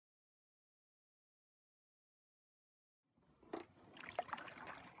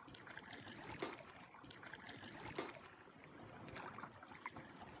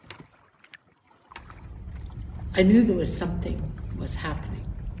I knew there was something was happening,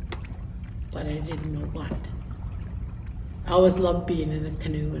 but I didn't know what. I always loved being in a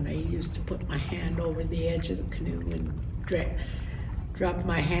canoe, and I used to put my hand over the edge of the canoe and drop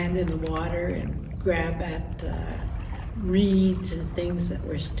my hand in the water and grab at reeds and things that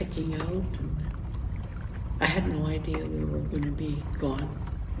were sticking out. And I had no idea we were going to be gone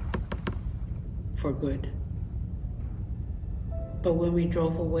for good. But when we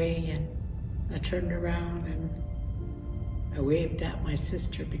drove away, and I turned around and I waved at my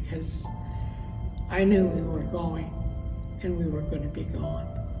sister, because I knew we were going and we were going to be gone.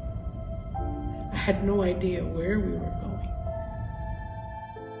 I had no idea where we were going.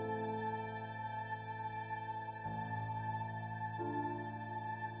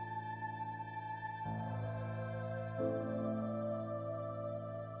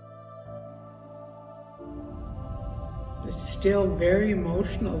 It's still very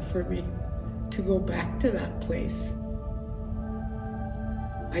emotional for me to go back to that place.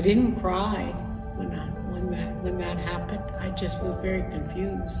 I didn't cry when that happened. I just was very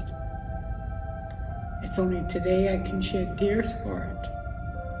confused. It's only today I can shed tears for it,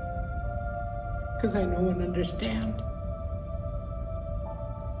 because I know and understand.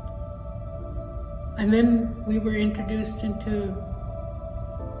 And then we were introduced into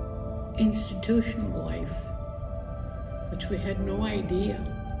institutional life, which we had no idea.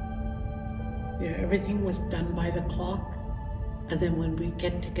 Everything was done by the clock. And then when we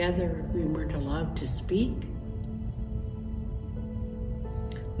get together, we weren't allowed to speak,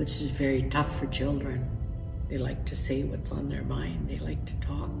 which is very tough for children. They like to say what's on their mind. They like to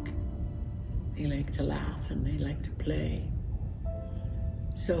talk. They like to laugh, and they like to play.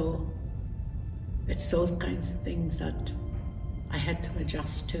 So it's those kinds of things that I had to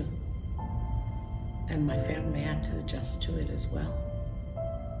adjust to. And my family had to adjust to it as well.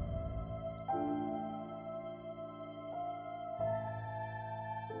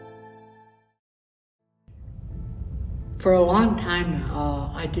 For a long time,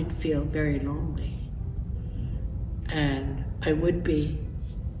 I did feel very lonely. And I would be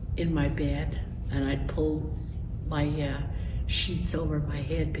in my bed, and I'd pull my sheets over my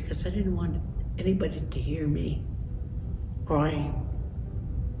head, because I didn't want anybody to hear me crying.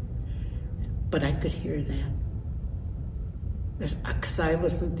 But I could hear them, because I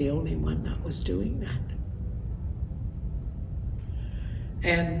wasn't the only one that was doing that.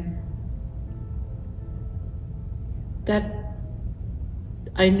 And that,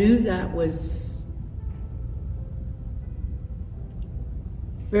 I knew that was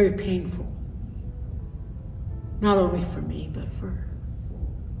very painful, not only for me, but for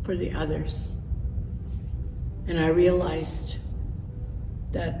the others. And I realized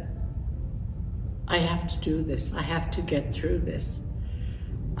that I have to do this. I have to get through this.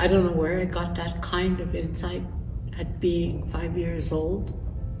 I don't know where I got that kind of insight at being 5 years old,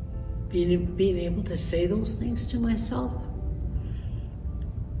 being able to say those things to myself,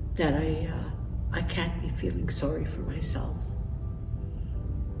 that I can't be feeling sorry for myself.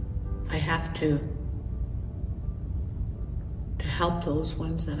 I have to help those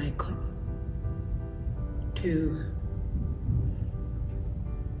ones that I couldn't.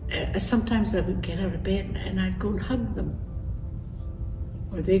 Sometimes I would get out of bed and I'd go and hug them,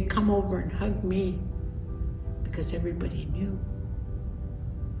 or they'd come over and hug me, because everybody knew.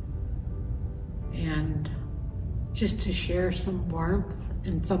 And just to share some warmth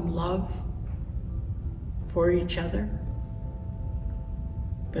and some love for each other.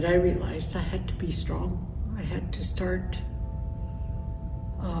 But I realized I had to be strong. I had to start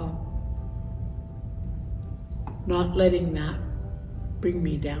not letting that bring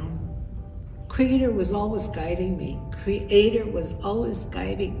me down. Creator was always guiding me. Creator was always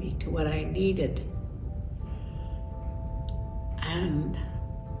guiding me to what I needed. And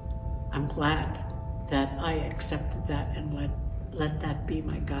I'm glad that I accepted that and let that be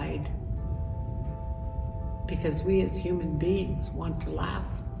my guide. Because we as human beings want to laugh.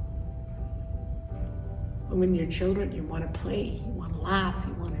 When you're children, you want to play, you want to laugh,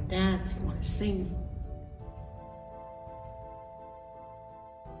 you want to dance, you want to sing.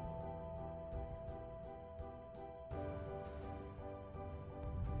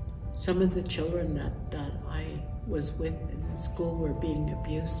 Some of the children that I was with in the school were being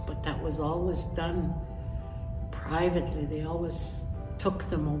abused, but that was always done privately. They always took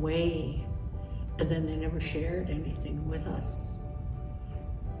them away, and then they never shared anything with us.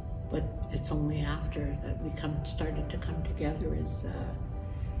 But it's only after that we started to come together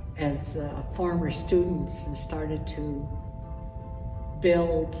as former students and started to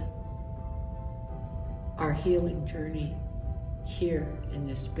build our healing journey here in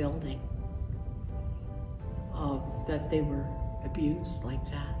this building. that they were abused like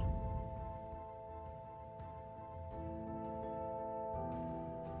that.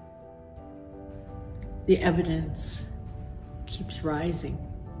 The evidence keeps rising.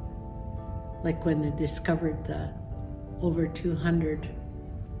 Like when they discovered the over 200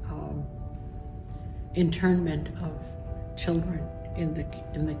 internment of children in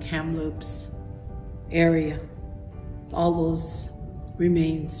the Kamloops area, all those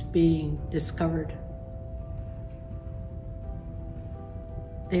remains being discovered.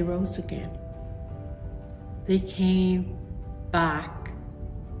 They rose again. They came back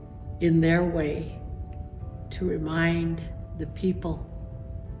in their way to remind the people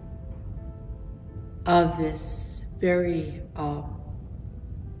of this very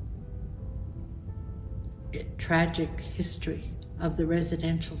tragic history of the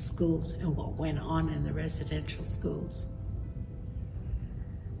residential schools and what went on in the residential schools.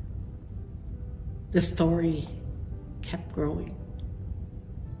 The story kept growing.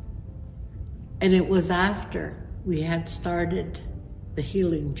 And it was after we had started the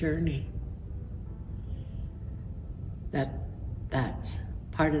healing journey that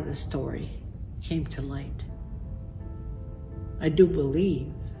part of the story came to light. I do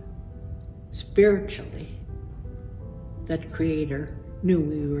believe spiritually that Creator knew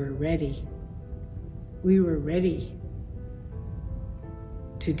we were ready. We were ready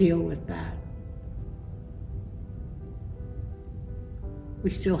to deal with that. We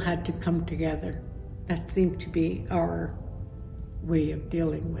still had to come together. That seemed to be our way of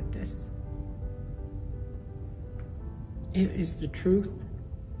dealing with this. It is the truth.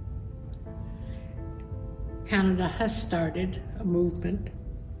 Canada has started a movement,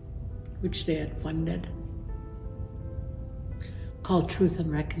 which they had funded, called Truth and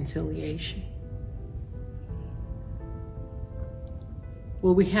Reconciliation.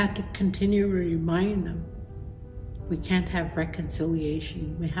 Well, we had to continue to remind them we can't have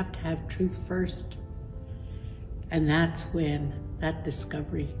reconciliation. We have to have truth first. And that's when that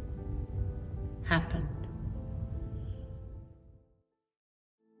discovery happened.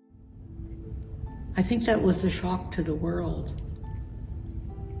 I think that was a shock to the world.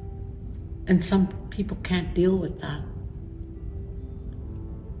 And some people can't deal with that.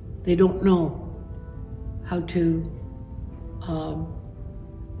 They don't know how to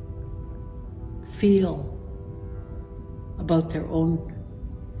feel about their own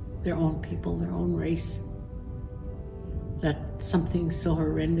people, their own race. That something so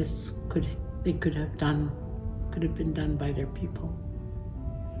horrendous could have been done by their people.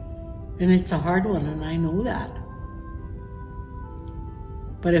 And it's a hard one, and I know that.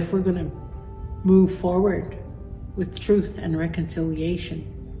 But if we're going to move forward with truth and reconciliation,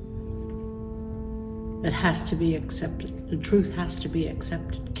 that has to be accepted. The truth has to be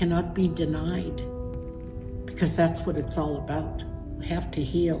accepted, cannot be denied, because that's what it's all about. We have to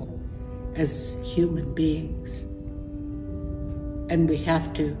heal as human beings. And we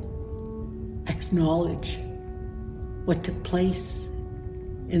have to acknowledge what took place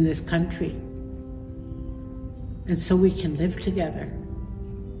in this country. And so we can live together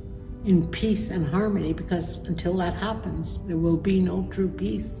in peace and harmony, because until that happens, there will be no true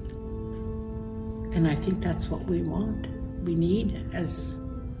peace. And I think that's what we want, we need as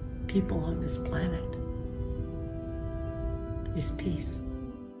people on this planet, is peace.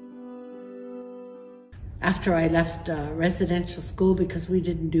 After I left residential school, because we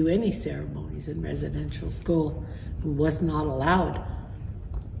didn't do any ceremonies in residential school, it was not allowed.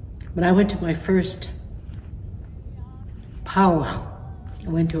 But I went to my first powwow. I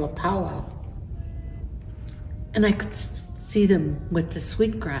went to a powwow, and I could see them with the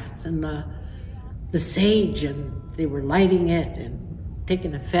sweetgrass and the sage, and they were lighting it and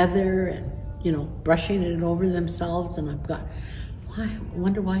taking a feather and, you know, brushing it over themselves. And I've got, I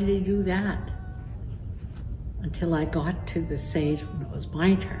wonder why they do that. Until I got to the sage when it was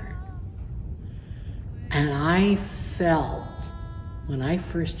my turn. And I felt, when I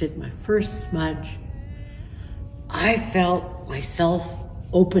first did my first smudge, I felt myself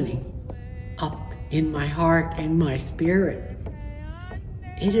opening up in my heart and my spirit.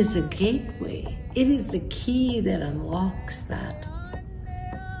 It is a gateway. It is the key that unlocks that.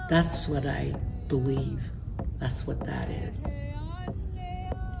 That's what I believe. That's what that is.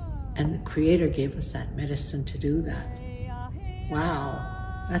 And the Creator gave us that medicine to do that.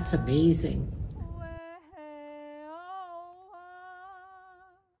 Wow, that's amazing.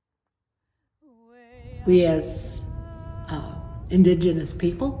 We as Indigenous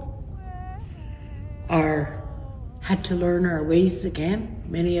people had to learn our ways again.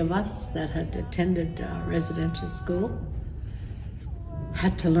 Many of us that had attended residential school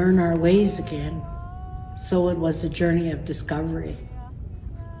had to learn our ways again So it was a journey of discovery.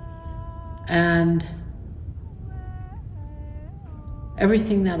 And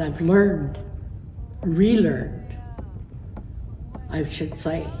everything that I've learned, relearned, I should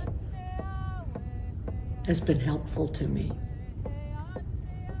say, has been helpful to me.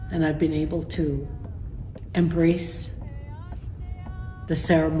 And I've been able to embrace the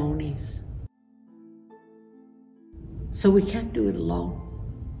ceremonies. So we can't do it alone.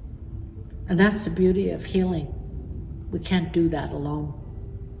 And that's the beauty of healing. We can't do that alone.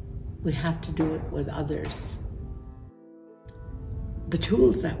 We have to do it with others. The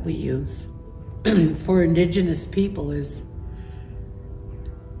tools that we use for Indigenous people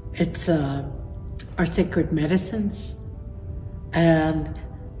it's our sacred medicines, and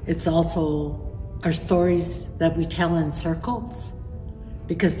it's also our stories that we tell in circles,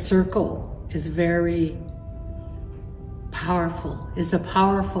 because circle is very powerful. It's a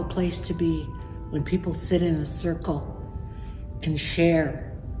powerful place to be when people sit in a circle and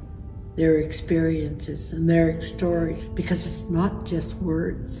share their experiences and their story, because it's not just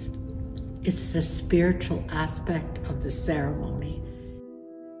words, it's the spiritual aspect of the ceremony.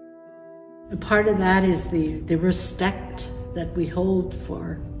 And part of that is the respect that we hold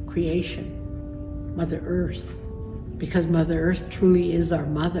for creation, Mother Earth, because Mother Earth truly is our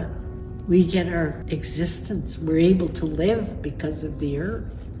mother. We get our existence, we're able to live because of the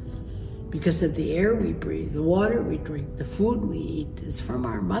earth, because of the air we breathe, the water we drink, the food we eat is from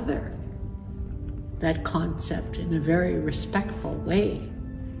our mother. That concept, in a very respectful way,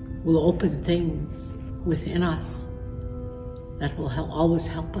 will open things within us that will always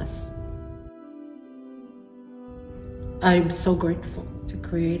help us. I'm so grateful to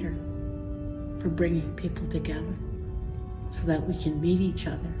Creator for bringing people together so that we can meet each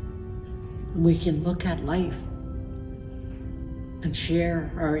other and we can look at life and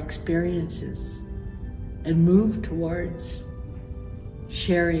share our experiences and move towards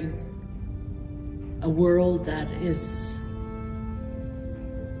sharing a world that is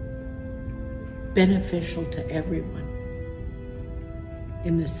beneficial to everyone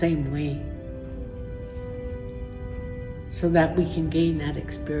in the same way, so that we can gain that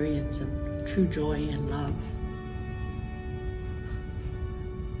experience of true joy and love.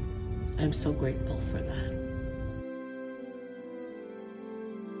 I'm so grateful for that.